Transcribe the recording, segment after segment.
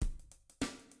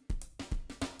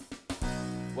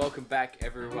Welcome back,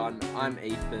 everyone. I'm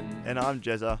Ethan, And I'm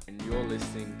Jezza. and you're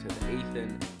listening to the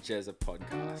Ethan Jezza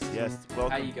podcast. Yes,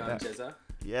 welcome How you going, back. Jezza?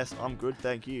 Yes, I'm good,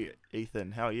 thank you.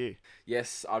 Ethan, how are you?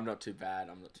 Yes, I'm not too bad.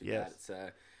 I'm not too Yes.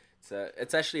 bad.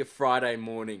 It's actually a Friday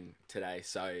morning today,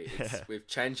 so Yeah. we've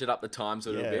changed it up the times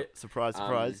a little Yeah, bit. surprise,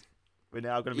 surprise. We're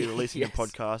now going to be releasing yes. the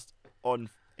podcast on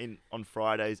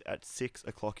Fridays at 6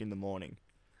 o'clock in the morning.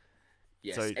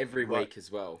 Yes, So, every right- week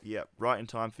as well. Yeah, right in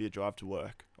time for your drive to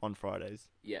work on Fridays.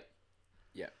 Yep.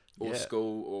 Or Yeah.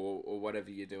 school or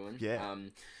whatever you're doing. Yeah.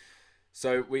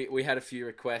 So we had a few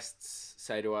requests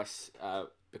say to us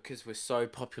because we're so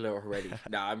popular already.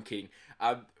 No, I'm kidding.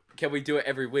 Can we do it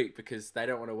every week? Because they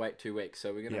don't want to wait 2 weeks.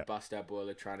 So we're going to Yeah. bust our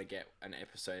boiler trying to get an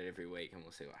episode every week and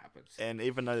we'll see what happens. And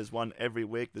even though there's one every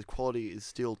week, the quality is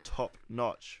still top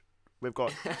notch. We've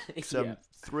got some Yeah.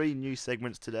 3 new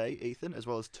segments today, Ethan, as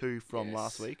well as 2 from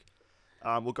last Yes. week.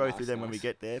 We'll go through Nice, them when we nice.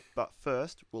 get there, but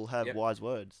first we'll have Yep. wise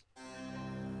words.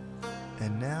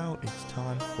 And now it's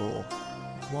time for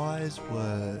wise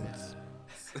words.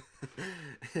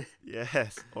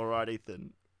 Yes. All right,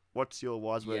 Ethan. What's your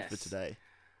wise word for Yes. today?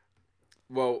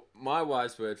 Well, my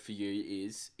wise word for you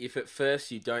is if at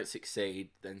first you don't succeed,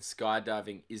 then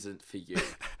skydiving isn't for you.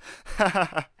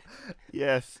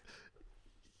 Yes.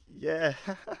 Yeah.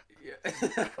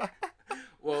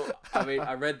 Well, I mean,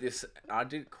 I read this. I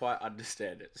didn't quite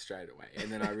understand it straight away,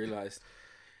 and then I realized,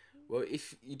 well,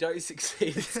 if you don't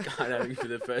succeed at skydiving for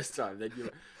the first time, then you're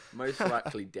most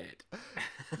likely dead.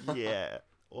 Yeah.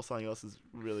 Or something else is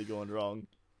really going wrong.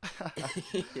 Yeah.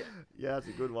 Yeah, that's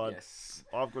a good one. Yes.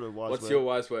 I've got a wise What's word. your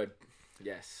wise word?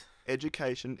 Yes.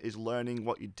 Education is learning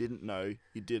what you didn't know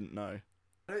you didn't know.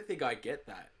 I don't think I get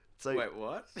that. So Wait,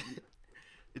 what?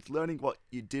 it's learning what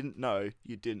you didn't know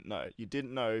you didn't know. You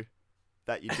didn't know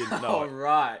that you didn't know Oh, it.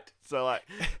 right. So like,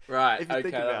 Right. if you Okay,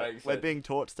 think that about it, makes we're sense. being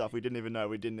taught stuff we didn't even know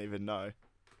we didn't even know.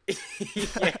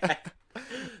 Yeah.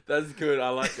 That's good. I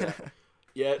like that.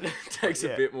 Yeah, it takes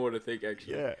Yeah. a bit more to think,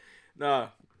 actually. Yeah. No,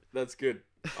 that's good.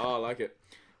 Oh, I like it.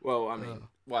 Well, I mean,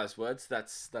 wise words.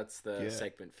 That's the Yeah.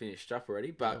 segment finished up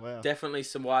already. But wow. definitely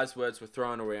some wise words were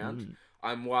thrown around. Mm.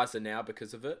 I'm wiser now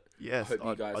because of it. Yes, hope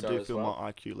you guys I are do as feel well.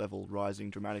 my IQ level rising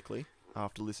dramatically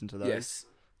after listening to those. Yes,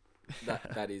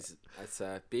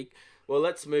 that's big. Well,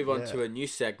 let's move on Yeah. to a new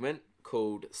segment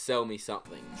called "Sell Me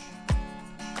Something."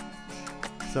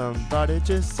 Somebody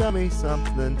just sell me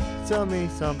something, sell me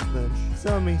something,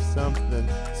 sell me something,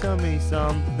 sell me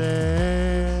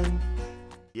something.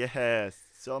 Yes,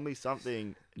 sell me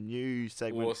something. New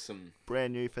segment, Awesome.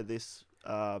 brand new for this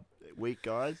week,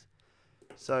 guys.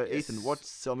 So, Yes. Ethan, what's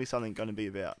sell me something going to be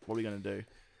about? What are we going to do?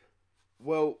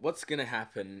 Well, what's going to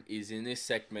happen is in this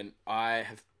segment,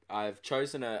 I've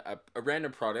chosen a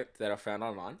random product that I found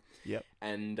online. Yep,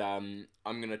 And I'm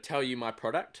going to tell you my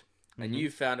product, and Mhm.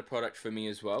 you've found a product for me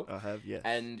as well. I have. Yes.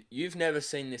 And you've never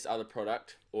seen this other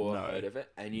product or No. heard of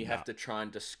it, and you No. have to try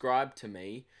and describe to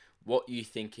me what you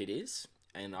think it is,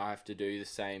 and I have to do the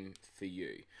same for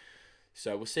you.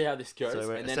 So we'll see how this goes, so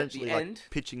we're and then at essentially the like end,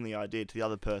 pitching the idea to the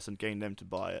other person, getting them to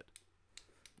buy it.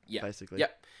 yeah, Basically.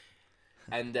 yep.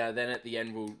 And then at the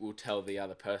end, we'll tell the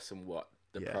other person what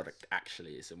the Yes. product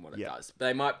actually is and what it Yep. does. But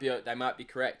they might be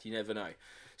correct. You never know.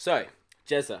 So,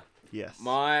 Jezza, Yes.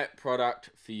 my product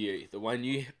for you, the one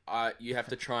you have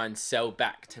to try and sell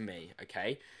back to me.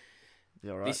 Okay,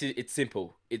 You all right? it's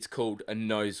simple. It's called a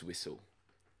nose whistle.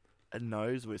 A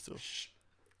nose whistle.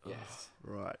 Yes.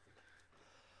 Right.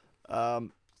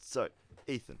 So,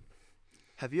 Ethan,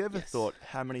 have you ever Yes. thought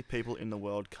how many people in the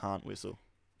world can't whistle?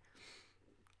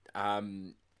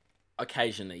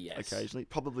 Occasionally, yes. Occasionally,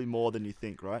 probably more than you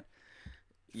think, right?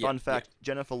 Yep, Fun fact: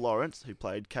 Jennifer Lawrence, who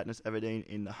played Katniss Everdeen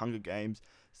in The Hunger Games,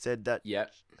 said that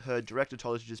Yep. her director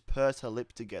told her to just purse her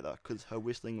lips together because her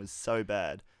whistling was so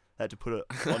bad. They had to put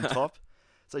it on top,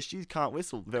 so she can't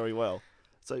whistle very well.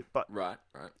 So, but Right.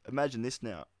 imagine this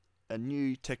now: a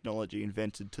new technology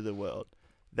invented to the world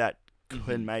that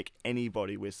can make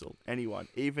anybody whistle. Anyone,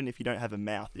 even if you don't have a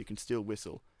mouth, you can still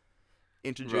whistle.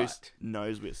 Introduced Right.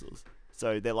 nose whistles.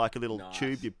 So they're like a little Nice.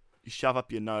 tube you shove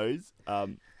up your nose,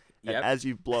 and Yep. as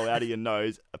you blow out of your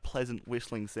nose, a pleasant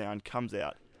whistling sound comes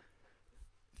out.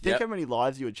 Think Yep. how many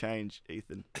lives you would change,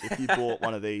 Ethan, if you bought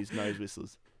one of these nose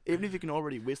whistles. Even if you can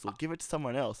already whistle, give it to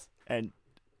someone else and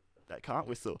that can't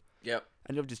whistle, Yep.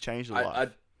 and you've just changed a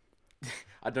life.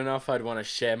 I don't know if I'd want to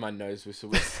share my nose whistle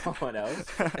with someone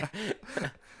else.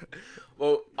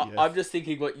 Well, Yes. I'm just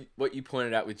thinking what you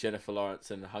pointed out with Jennifer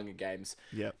Lawrence and the Hunger Games,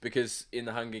 Yep. because in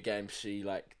the Hunger Games she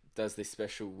like does this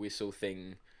special whistle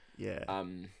thing, Yeah.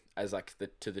 as like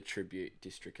to the tribute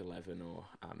District 11 or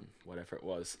whatever it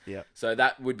was. Yep. So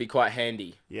that would be quite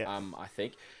handy. Yes. I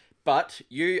think. But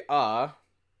you are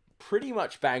pretty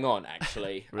much bang on,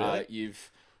 actually. Really?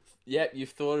 You've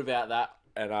thought about that,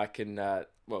 and I can.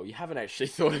 Well, you haven't actually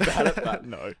thought about it, but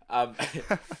No.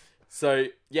 So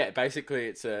yeah, basically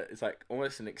it's like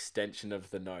almost an extension of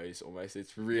the nose. Almost,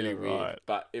 it's really Yeah, weird, right.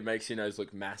 but it makes your nose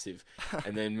look massive.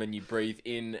 And then when you breathe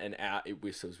in and out, it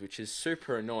whistles, which is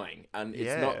super annoying, and it's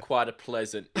Yeah. not quite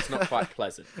pleasant,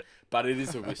 but it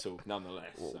is a whistle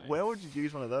nonetheless. So. Where would you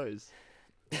use one of those?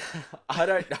 I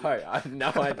don't know. I have no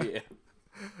idea.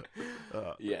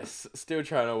 Uh, Yes, still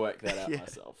trying to work that out Yeah.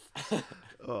 myself.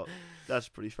 Oh, that's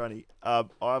pretty funny.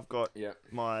 I've got Yeah.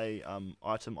 my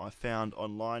item I found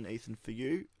online, Ethan, for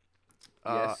you.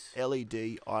 Yes.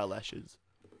 LED eyelashes.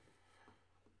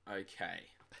 Okay.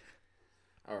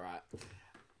 All right.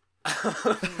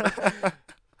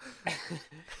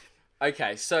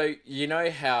 Okay, so you know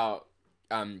how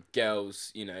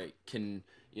girls, can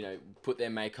put their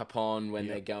makeup on when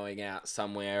Yep. they're going out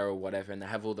somewhere or whatever, and they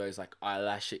have all those like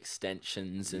eyelash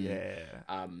extensions and Yeah.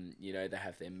 they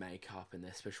have their makeup and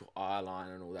their special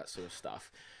eyeliner and all that sort of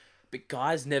stuff. But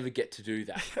guys never get to do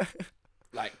that.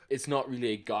 Like, it's not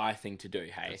really a guy thing to do,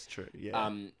 hey? That's true. Yeah.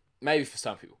 Maybe for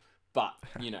some people, but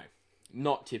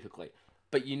not typically.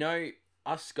 But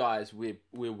us guys, we're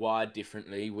wired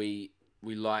differently. We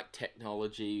like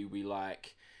technology. We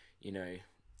like,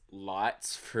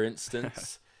 lights, for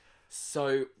instance.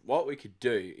 So what we could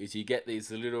do is you get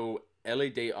these little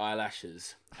LED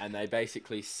eyelashes, and they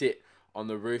basically sit on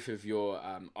the roof of your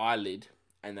eyelid,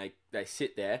 and they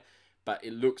sit there, but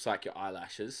it looks like your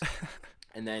eyelashes,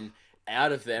 and then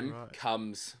out of them Right.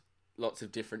 comes lots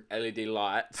of different LED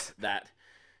lights that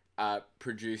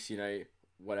produce,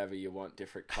 whatever you want,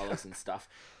 different colors and stuff.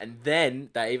 And then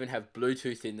they even have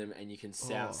Bluetooth in them, and you can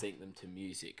sound sync them to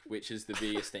music, which is the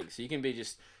biggest thing. So you can be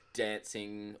just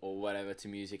dancing or whatever to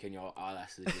music, and your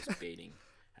eyelashes are just beating,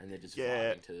 and they're just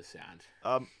Yeah. vibing to the sound.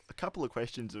 A couple of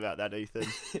questions about that, Ethan.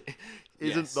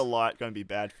 Isn't Yes. the light going to be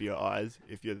bad for your eyes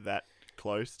if you're that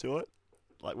close to it?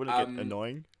 Like, would it get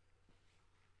annoying?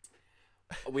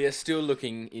 We are still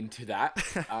looking into that.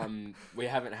 We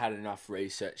haven't had enough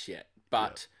research yet,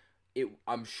 but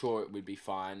I'm sure it would be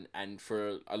fine. And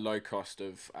for a low cost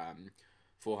of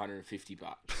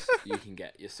 $450, you can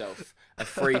get yourself a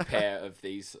free pair of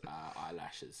these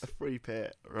eyelashes. A free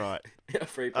pair, right? A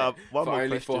free pair one for more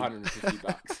only question.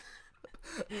 $450.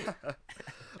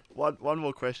 One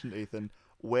more question, Ethan.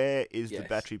 Where is the Yes.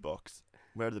 battery box?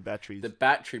 Where are the batteries? The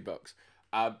battery box.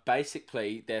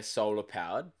 Basically, they're solar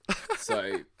powered.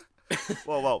 So,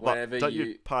 Well, whenever don't you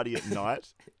you- party at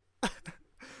night?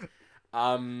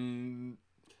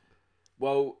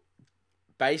 well,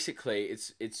 basically,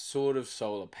 it's sort of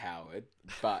solar powered,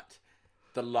 but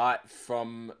the light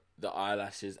from the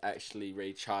eyelashes actually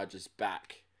recharges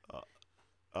back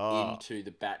Oh, into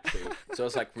the battery. So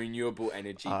it's like renewable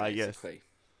energy, yes. basically.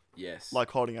 Yes. like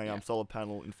holding a Yeah. Solar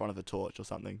panel in front of a torch or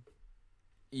something,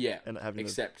 Yeah. and having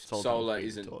Except the solar feed the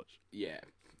isn't. torch. Yeah.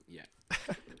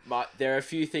 But there are a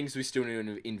few things we still need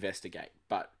to investigate.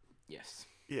 But yes.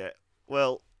 Yeah.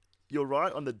 Well, you're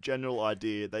right on the general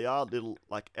idea. They are little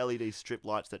like LED strip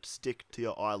lights that stick to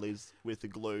your eyelids with the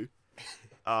glue.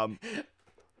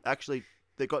 Actually,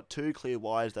 they've got two clear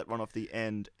wires that run off the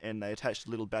end, and they attach to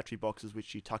little battery boxes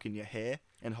which you tuck in your hair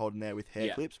and hold in there with hair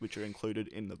Yeah. clips, which are included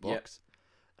in the box.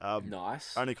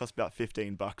 Nice. Only costs about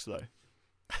 $15 though.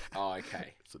 Oh,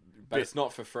 okay. So, But it's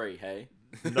not for free, hey?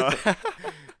 no.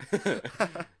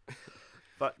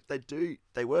 But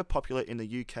they were popular in the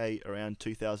UK around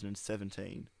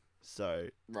 2017. So,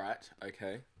 Right.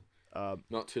 Okay. um,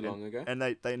 Not too long ago. and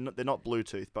they're not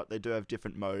Bluetooth, but they do have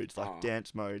different modes, like Oh.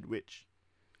 dance mode, which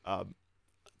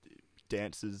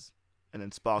dances, and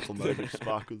then sparkle mode, which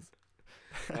sparkles.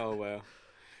 Oh wow.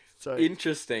 So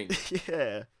Interesting.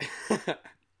 yeah,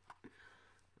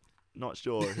 not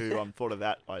sure who thought of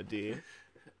that idea.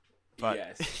 But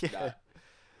yes. yeah, No.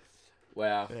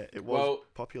 Wow. yeah, it was Well,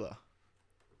 popular.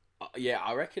 yeah,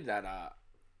 I reckon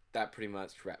that pretty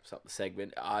much wraps up the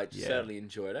segment. I Yeah. certainly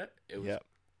enjoyed it. It was Yeah,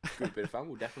 a good bit of fun.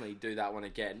 We'll definitely do that one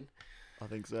again. I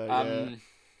think so. Yeah.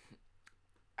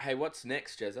 Hey, what's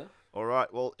next, Jezza? All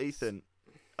right. Well, Ethan.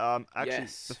 Actually,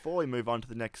 Yes. before we move on to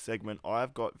the next segment,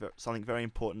 I've got something very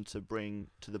important to bring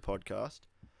to the podcast.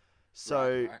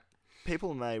 So, Right.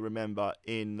 people may remember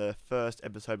in the first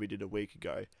episode we did a week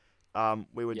ago,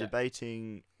 we were Yeah.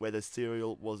 debating whether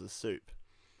cereal was a soup,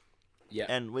 Yeah.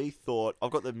 and we thought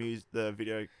I've got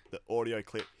the audio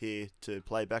clip here to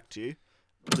play back to you.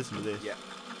 Listen to this. Yeah.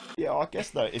 Yeah, I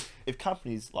guess though, if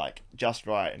companies like Just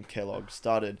Right and Kellogg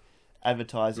started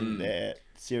advertising their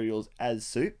cereals as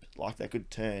soup, like they could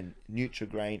turn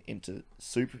Nutri-Grain into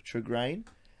Soup-Tragrain,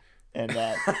 and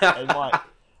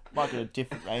Might get a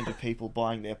different range of people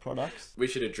buying their products. We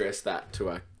should address that to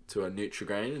our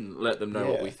Nutrigrain and let them know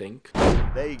what Yeah. we think.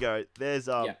 There you go. There's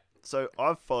Yeah. So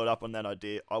I've followed up on that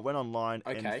idea. I went online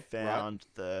Okay, and right. found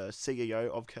the CEO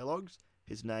of Kellogg's.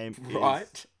 His name is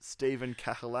Right. Stephen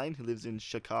Cahillane, who lives in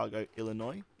Chicago,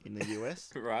 Illinois, in the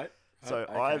US. Right. So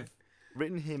Okay. I've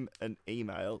written him an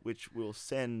email, which we'll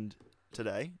send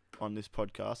today on this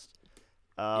podcast.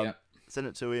 Yep. Send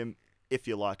it to him if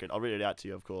you like it. I'll read it out to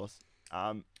you, of course.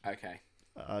 Okay.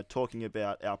 Talking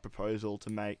about our proposal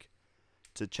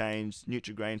to change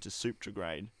Nutrigrain to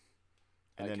Suptragrain.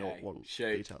 And then Okay, we'll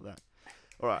shoot. detail that.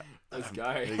 All right. Let's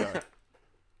go. Here we go.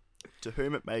 To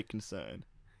whom it may concern,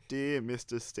 dear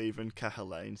Mr. Stephen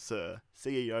Cahillane, sir,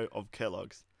 CEO of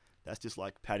Kellogg's. That's just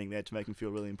like padding there to make him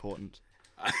feel really important.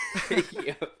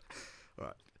 Yep. All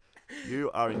right.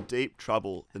 You are in deep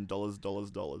trouble. Then dollars,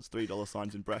 $3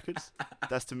 signs in brackets.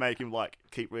 That's to make him like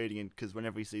keep reading it because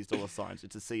whenever he sees dollar signs,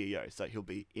 it's a CEO, so he'll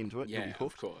be into it. He'll Yeah, be of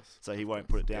hooked. course. So he won't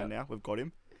put it down now. We've got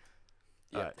him.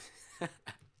 Yep.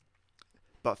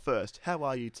 But first, how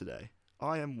are you today?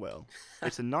 I am well.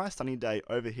 It's a nice sunny day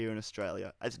over here in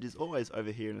Australia, as it is always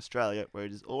over here in Australia, where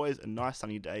it is always a nice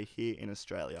sunny day here in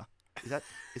Australia. Is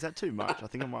that too much? I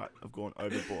think I might have gone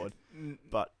overboard.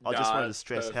 But I just wanted to That's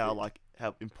stress perfect.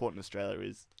 how important Australia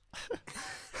is.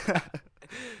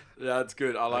 That's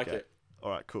good. I like Okay. it.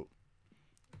 All right, cool.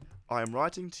 I am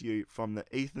writing to you from the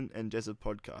Ethan and Jezza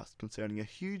podcast concerning a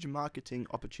huge marketing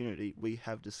opportunity we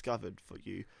have discovered for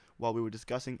you while we were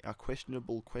discussing our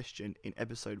questionable question in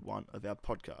episode 1 of our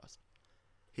podcast.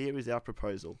 Here is our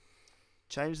proposal.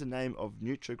 Change the name of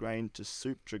Nutrigrain to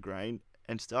Suptragrain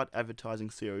and start advertising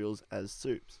cereals as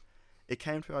soups. It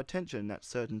came to our attention that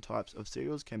certain types of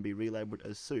cereals can be relabeled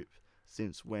as soup,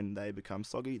 since when they become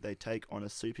soggy, they take on a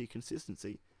soupy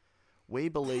consistency. We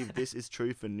believe this is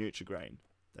true for Nutrigrain.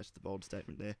 That's the bold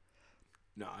statement there.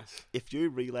 Nice. If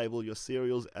you relabel your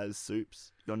cereals as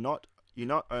soups, you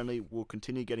not only will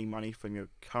continue getting money from your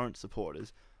current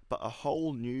supporters, but a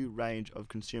whole new range of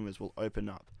consumers will open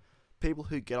up. People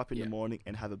who get up in the morning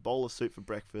and have a bowl of soup for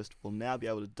breakfast will now be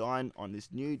able to dine on this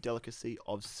new delicacy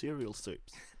of cereal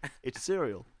soups. It's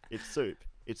cereal, it's soup,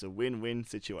 it's a win-win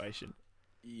situation.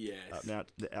 Yes. Now,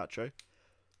 the outro.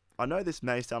 I know this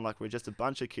may sound like we're just a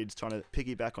bunch of kids trying to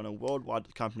piggyback on a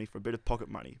worldwide company for a bit of pocket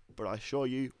money, but I assure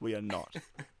you, we are not.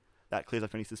 That clears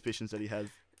up any suspicions that he has.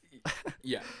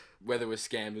 Yeah. Whether we're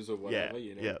scammers or whatever,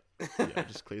 you know. Yeah,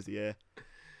 just clears the air.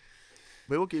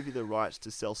 We will give you the rights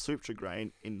to sell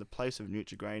Suptragrain in the place of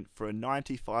Nutrigrain for a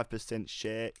 95%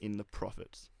 share in the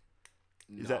profits.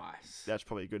 Nice. That's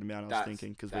probably a good amount I was That's-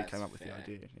 thinking because we that's came up with the fair.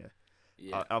 idea. Yeah.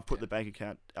 Yeah. I'll put our bank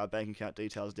account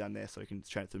details down there so we can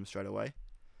transfer them straight away.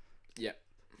 Yeah.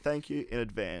 Thank you in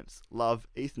advance. Love,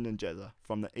 Ethan and Jezza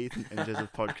from the Ethan and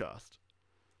Jezza podcast.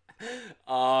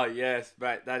 Oh yes,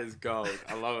 mate. That is gold.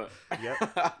 I love it.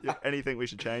 Yep. Anything we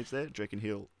should change there? Do you reckon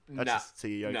he'll... That's Nah, just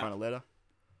CEO nah. kind of letter.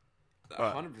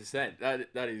 Alright. 100%.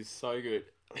 That is so good.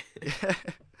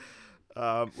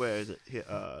 Where is it? Here,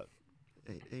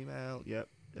 email. Yep.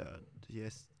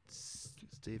 Yes.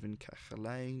 Stephen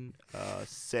Cahillane.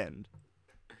 Send.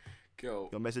 Cool.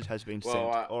 Your message has been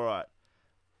Well, sent. All right.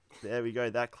 There we go.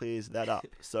 That clears that up.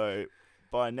 So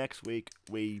by next week,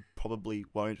 we probably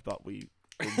won't, but we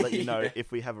will let you know Yeah.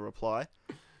 if we have a reply,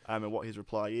 and what his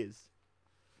reply is.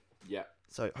 Yeah.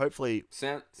 So hopefully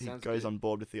Sounds he goes good. on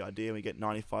board with the idea and we get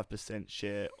 95%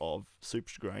 share of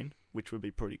Suptragrain, which would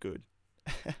be pretty good.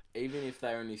 Even if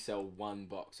they only sell one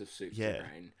box of soup Yeah,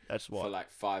 grain That's for what. like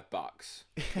 $5,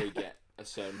 we get a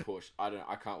certain portion.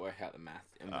 I can't work out the math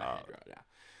in my head right now.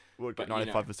 We'll get but, you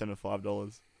know. 95% of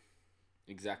 $5.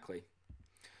 Exactly.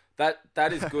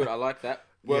 That is good. I like that.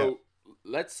 Well,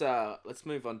 let's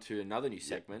move on to another new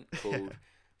segment called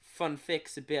Fun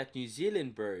Facts About New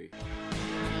Zealand, bro.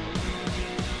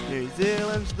 New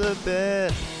Zealand's the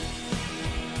best.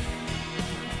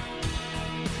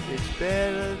 It's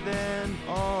better than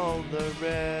all the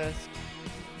rest.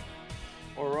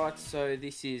 Alright, so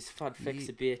this is Fun Facts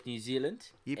About New Zealand.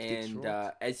 Yep, that's And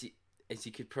right. as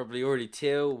you could probably already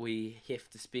tell, we have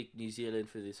to speak New Zealand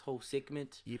for this whole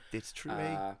segment. Yep, that's true.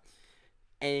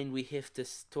 And we have to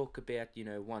talk about,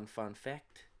 one fun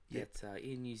fact Yep. that's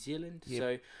in New Zealand. Yep.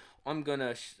 So I'm going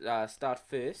to start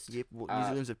first. Yep, well, New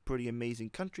Zealand's a pretty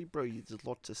amazing country, bro. There's a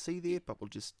lot to see there, but we'll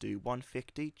just do one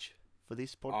fact each for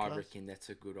this podcast. I reckon that's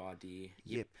a good idea.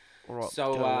 Yep. All right,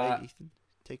 So, go away, Ethan.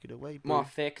 Take it away, bro. My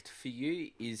fact for you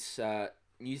is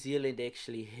New Zealand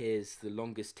actually has the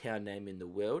longest town name in the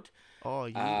world. Oh,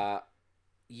 yeah.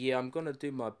 Yeah, I'm going to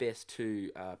do my best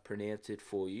to pronounce it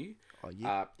for you. Oh,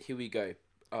 yeah. Here we go.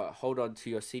 Hold on to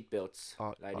your seatbelts,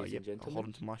 ladies yep. and gentlemen. I'll hold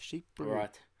on to my sheep, bro.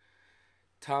 Right.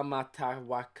 Tamata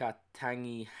waka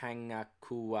tangi hanga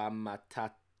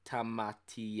kuamata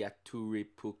tamatia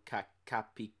turipuka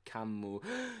kapi kamu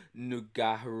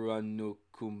nugahara no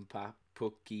kumpa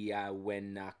pukia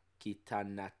wena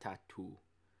kitana tatu.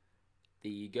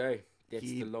 There you go. That's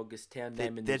Yeah, the longest town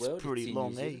name in the that's world. pretty It's in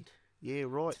long, New Zealand. Yeah,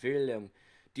 right. It's very long.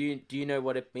 Do you know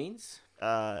what it means?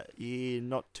 Yeah,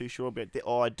 not too sure about that.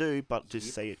 Oh, I do, but just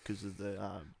Yep. say it because of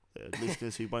the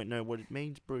listeners who won't know what it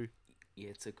means, bro. Yeah,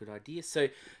 it's a good idea. So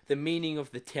the meaning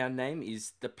of the town name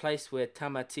is the place where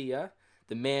Tamatea,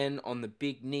 the man on the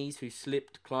big knees who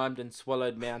slipped, climbed and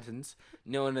swallowed mountains,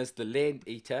 known as the Land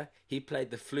Eater, he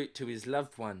played the flute to his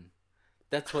loved one.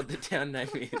 That's what the town name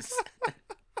is.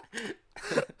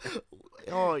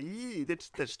 Oh, yeah,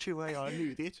 that's true. I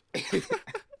knew that.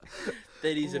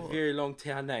 That is a Oh, very long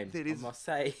town name, that I is- must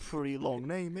say. Pretty long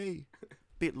name, eh?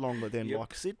 Bit longer than Yep.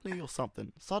 like Sydney or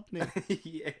something. Sydney.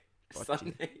 Yeah, Gotcha.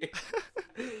 Sunday.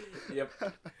 Yep.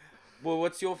 Well,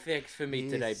 what's your fact for me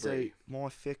today, So Bree? my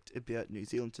fact about New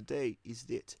Zealand today is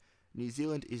that New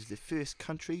Zealand is the first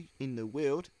country in the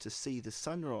world to see the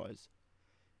sunrise.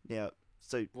 Now,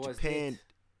 so Why is Japan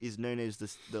that? is known as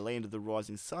the land of the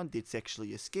rising sun. That's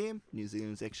actually a scam. New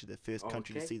Zealand is actually the first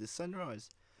country to Okay. see the sunrise.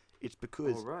 It's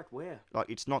because All right, where? like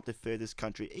it's not the furthest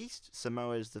country east.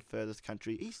 Samoa is the furthest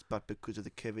country east, but because of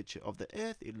the curvature of the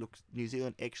Earth, it looks New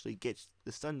Zealand actually gets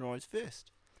the sunrise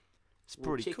first. It's Well,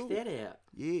 pretty check cool. that out.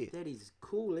 Yeah. That is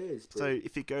cool as. So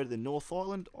if you go to the North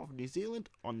Island of New Zealand,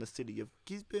 on the city of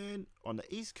Gisborne, on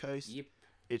the east coast, Yep.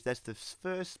 that's the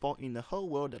first spot in the whole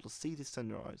world that'll see the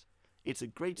sunrise. It's a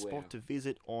great Wow. spot to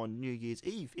visit on New Year's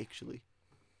Eve, actually,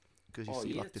 because you Oh,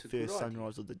 see yeah, like the it's a good first idea.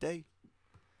 sunrise of the day.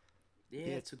 Yeah,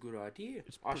 Yeah, it's a good idea.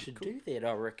 it's I pretty should cool. do that,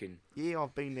 I reckon. Yeah,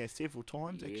 I've been there several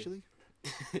times Yeah. actually.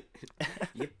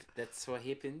 Yep, that's what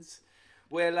happens.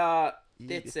 Well, Yeah.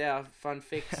 that's our fun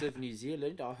facts of New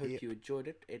Zealand. I hope Yep. you enjoyed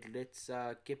it. And let's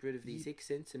get rid of these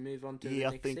accents and move on to Yeah, I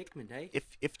the next think segment, eh?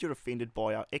 If you're offended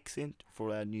by our accent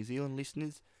for our New Zealand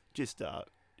listeners, just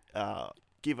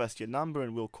give us your number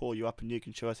and we'll call you up and you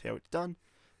can show us how it's done.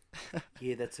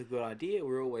 Yeah, that's a good idea.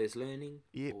 We're always learning.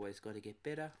 Yep. Always got to get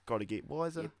better. Got to get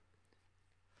wiser. Yep.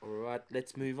 All right,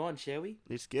 let's move on, shall we?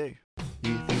 Let's go.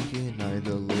 You think you know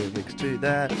the lyrics to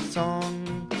that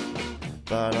song,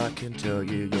 but I can tell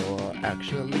you you're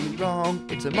actually wrong.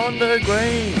 It's a Mondo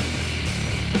Green.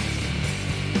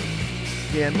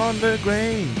 Yeah, Mondo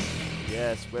Greens.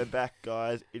 Yes, we're back,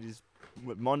 guys. It is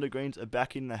Mondo Greens are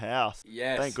back in the house.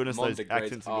 Yes. Thank goodness those Mondegrins.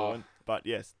 accents are Oh, going. But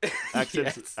yes,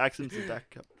 accents Yes. accents are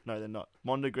back up. No, they're not.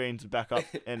 Mondo Greens are back up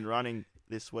and running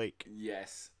this week.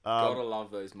 Yes. Um, Gotta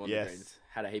love those Mondegrins. yes.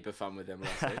 Had a heap of fun with them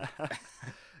last week.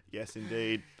 Yes,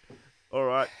 indeed. All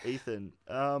right, Ethan.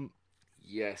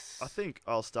 Yes. I think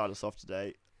I'll start us off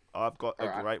today. I've got a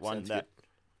Alright, great one sounds that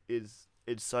is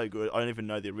it's so good. I don't even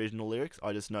know the original lyrics.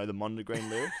 I just know the Mondo Green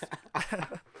lyrics.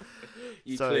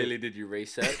 You So- clearly did your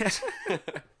research.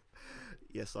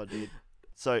 Yes, I did.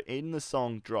 So in the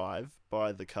song "Drive"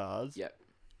 by the Cars, Yep.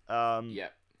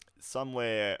 yep.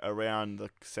 Somewhere around the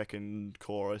second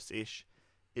chorus ish,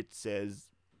 it says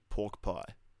pork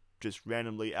pie, just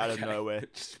randomly out of Okay. nowhere.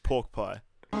 Pork pie.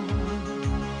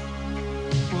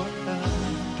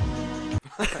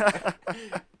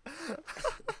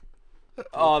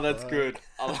 Oh, that's good.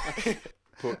 I like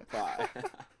pork pie.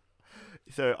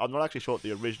 So I'm not actually sure what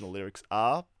the original lyrics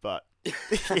are, but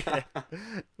yeah,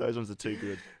 those ones are too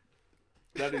good.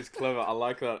 That is clever. I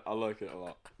like that. I like it a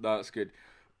lot. No, it's good.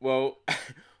 Well,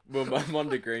 my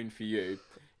Mondo Green for you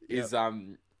is I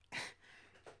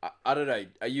don't know.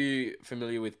 Are you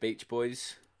familiar with Beach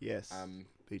Boys? Yes,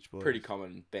 Beach Boys. Pretty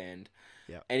common band.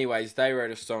 Yeah. Anyways, they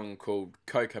wrote a song called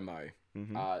Kokomo.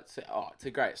 Mhm. It's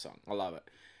a great song. I love it.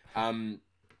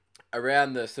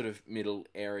 Around the sort of middle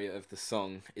area of the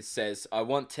song, it says, "I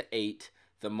want to eat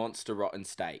the monster rotten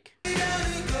steak."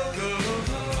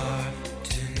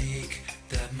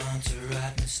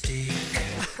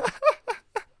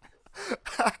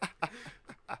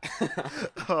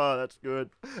 Oh, that's good.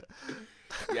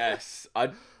 Yes,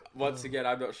 once again,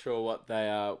 I'm not sure what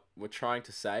they were trying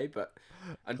to say, but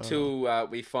until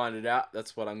we find it out,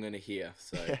 that's what I'm going to hear.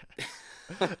 So,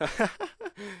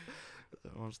 The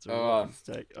monster Oh. rotten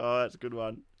steak. Oh, that's a good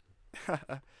one.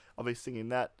 I'll be singing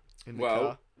that in the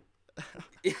Well, car.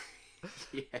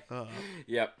 yeah, Oh.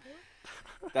 yep.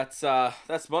 That's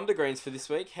Mondo Greens for this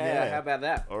week. Yeah. How about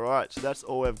that? All right, so that's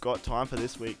all we've got time for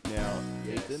this week now,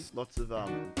 Yes. Ethan. Lots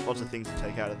of things to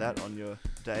take out of that on your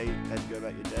day as you go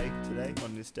about your day today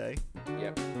on this day.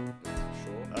 Yep, for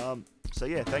sure. So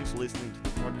yeah, thanks for listening to the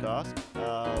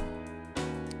podcast.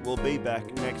 We'll be back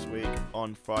next week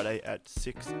on Friday at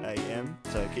 6 a.m.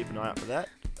 So keep an eye out for that.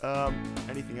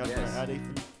 Anything else you Yes. want to add,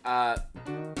 Ethan?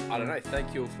 I don't know.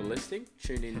 Thank you all for listening.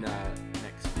 Tune in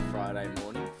next Friday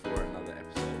morning for another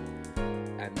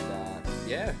episode. And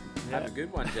have a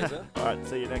good one, Jezza. All right,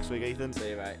 see you next week, Ethan. See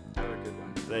you, mate. Have a good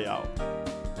one. See y'all.